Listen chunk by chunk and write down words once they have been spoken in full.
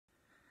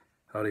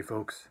Howdy,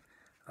 folks.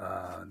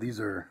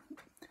 These are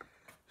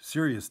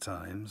serious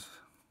times,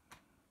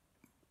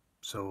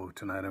 so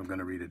tonight I'm going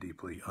to read a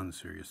deeply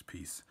unserious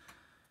piece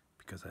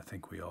because I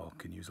think we all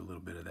can use a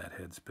little bit of that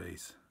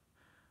headspace.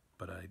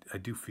 But I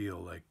do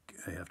feel like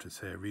I have to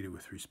say I read it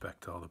with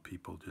respect to all the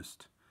people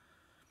just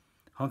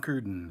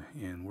hunkered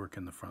and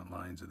working the front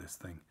lines of this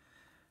thing.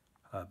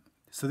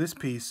 So this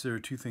piece, there are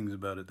two things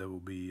about it that will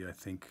be, I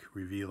think,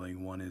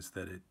 revealing. One is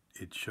that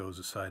it shows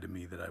a side of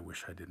me that I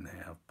wish I didn't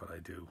have, but I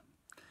do.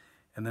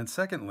 And then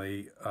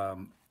secondly,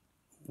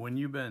 when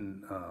you've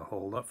been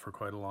holed up for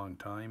quite a long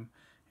time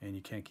and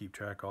you can't keep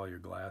track of all your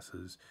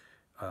glasses,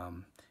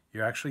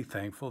 you're actually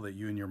thankful that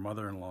you and your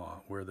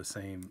mother-in-law wear the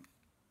same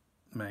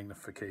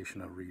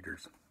magnification of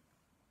readers.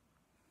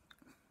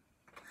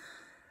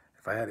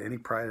 If I had any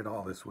pride at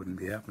all, this wouldn't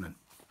be happening.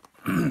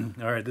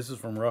 All right, this is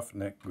from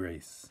Roughneck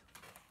Grace.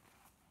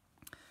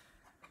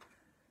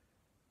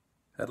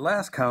 At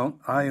last count,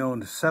 I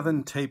owned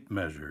 7 tape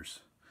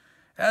measures.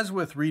 As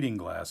with reading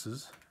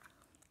glasses,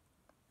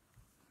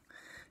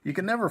 you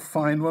can never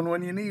find one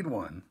when you need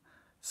one.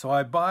 So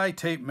I buy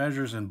tape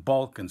measures in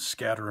bulk and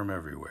scatter them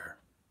everywhere.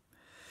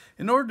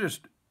 In order to...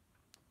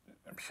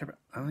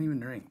 I don't even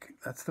drink.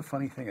 That's the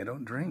funny thing. I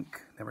don't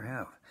drink. Never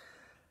have.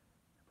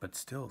 But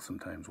still,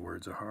 sometimes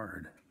words are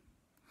hard.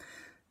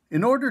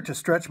 In order to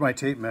stretch my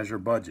tape measure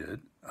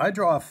budget, I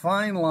draw a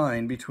fine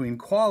line between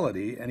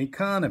quality and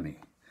economy.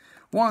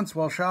 Once,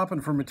 while shopping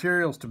for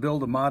materials to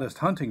build a modest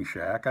hunting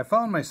shack, I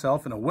found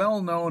myself in a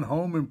well-known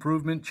home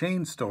improvement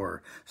chain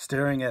store,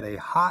 staring at a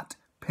hot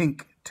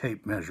pink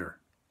tape measure.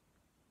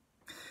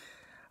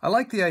 I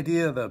like the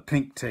idea of the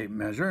pink tape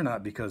measure,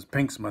 not because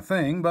pink's my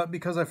thing, but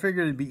because I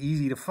figured it'd be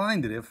easy to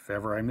find it if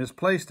ever I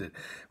misplaced it,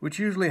 which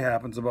usually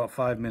happens about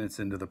 5 minutes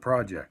into the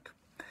project.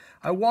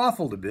 I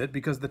waffled a bit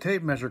because the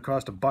tape measure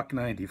cost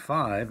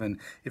 $1.95, and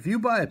if you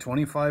buy a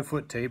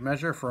 25-foot tape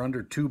measure for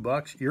under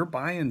 $2, you're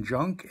buying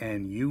junk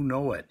and you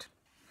know it.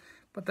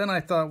 But then I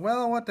thought,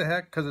 well, what the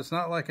heck, because it's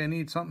not like I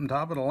need something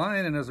top of the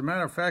line, and as a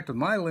matter of fact, with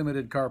my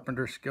limited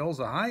carpenter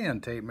skills, a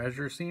high-end tape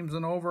measure seems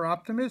an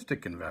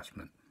over-optimistic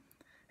investment.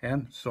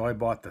 And so I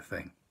bought the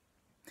thing.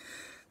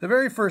 The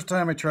very first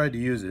time I tried to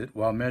use it,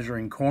 while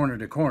measuring corner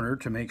to corner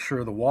to make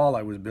sure the wall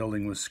I was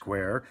building was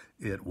square,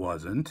 it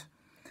wasn't.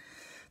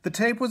 The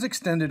tape was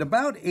extended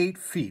about 8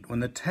 feet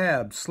when the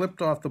tab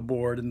slipped off the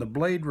board and the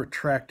blade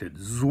retracted.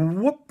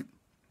 Zwoop!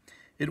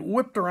 It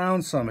whipped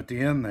around some at the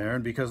end there,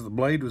 and because the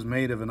blade was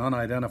made of an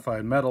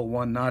unidentified metal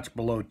 1 notch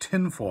below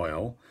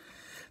tinfoil,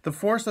 the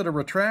force of the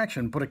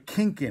retraction put a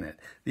kink in it,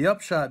 the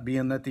upshot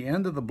being that the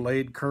end of the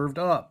blade curved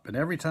up, and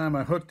every time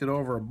I hooked it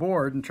over a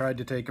board and tried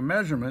to take a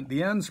measurement,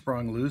 the end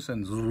sprung loose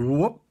and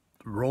zwoop,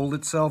 rolled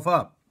itself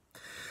up.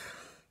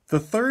 The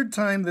third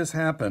time this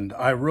happened,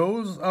 I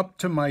rose up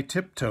to my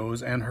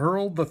tiptoes and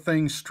hurled the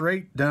thing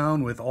straight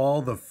down with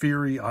all the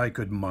fury I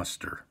could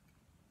muster.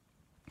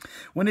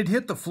 When it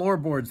hit the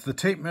floorboards, the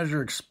tape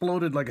measure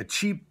exploded like a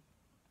cheap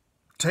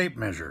tape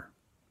measure.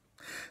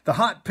 The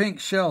hot pink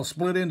shell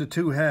split into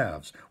 2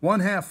 halves. One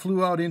half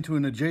flew out into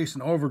an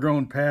adjacent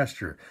overgrown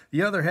pasture.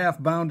 The other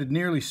half bounded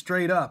nearly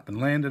straight up and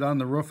landed on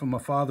the roof of my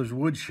father's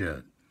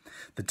woodshed.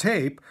 The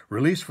tape,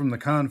 released from the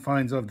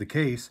confines of the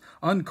case,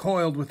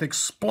 uncoiled with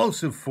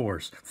explosive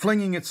force,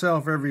 flinging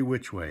itself every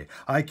which way.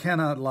 I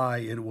cannot lie,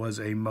 it was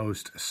a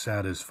most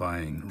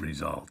satisfying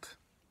result.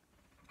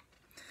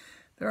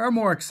 There are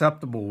more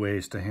acceptable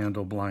ways to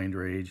handle blind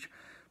rage,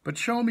 but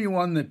show me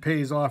one that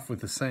pays off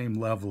with the same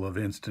level of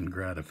instant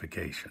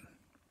gratification.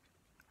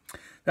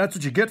 That's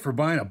what you get for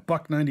buying a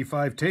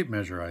 $1.95 tape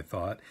measure, I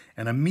thought,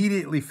 and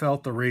immediately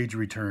felt the rage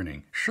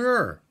returning.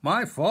 Sure,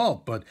 my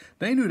fault, but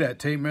they knew that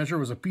tape measure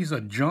was a piece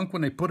of junk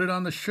when they put it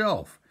on the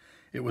shelf.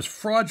 It was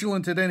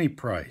fraudulent at any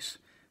price.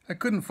 I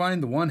couldn't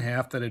find the one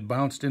half that had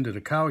bounced into the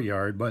cow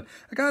yard, but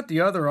I got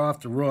the other off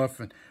the roof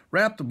and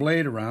wrapped the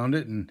blade around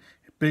it in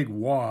a big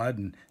wad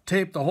and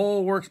taped the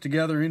whole works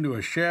together into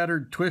a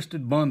shattered,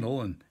 twisted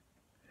bundle and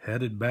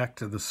headed back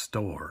to the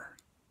store.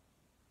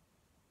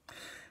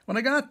 When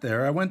I got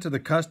there, I went to the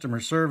customer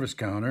service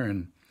counter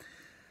and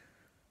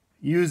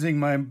using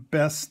my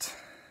best...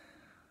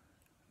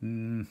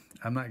 I'm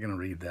not going to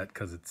read that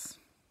because it's...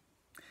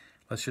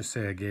 Let's just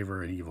say I gave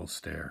her an evil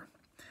stare.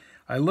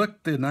 I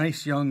looked the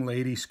nice young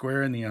lady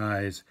square in the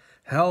eyes,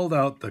 held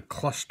out the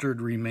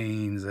clustered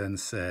remains, and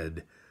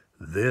said,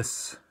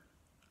 "This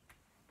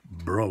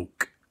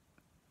broke."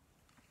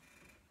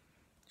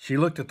 She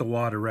looked at the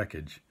wad of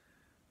wreckage.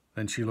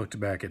 Then she looked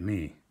back at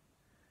me.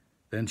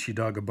 Then she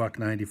dug a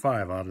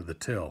 $1.95 out of the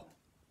till.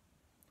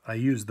 I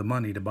used the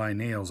money to buy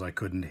nails I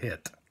couldn't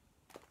hit.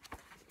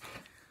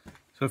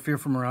 So if you're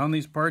from around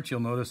these parts, you'll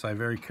notice I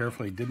very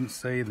carefully didn't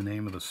say the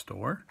name of the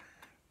store.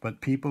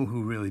 But people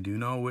who really do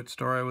know which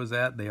store I was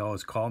at, they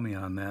always call me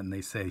on that and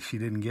they say, she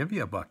didn't give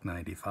you a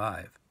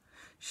 $1.95.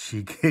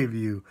 She gave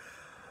you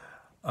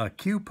a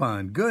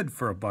coupon good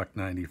for a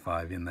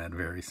 $1.95 in that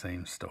very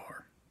same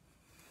store.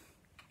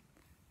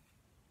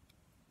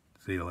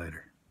 See you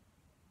later.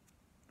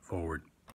 Forward.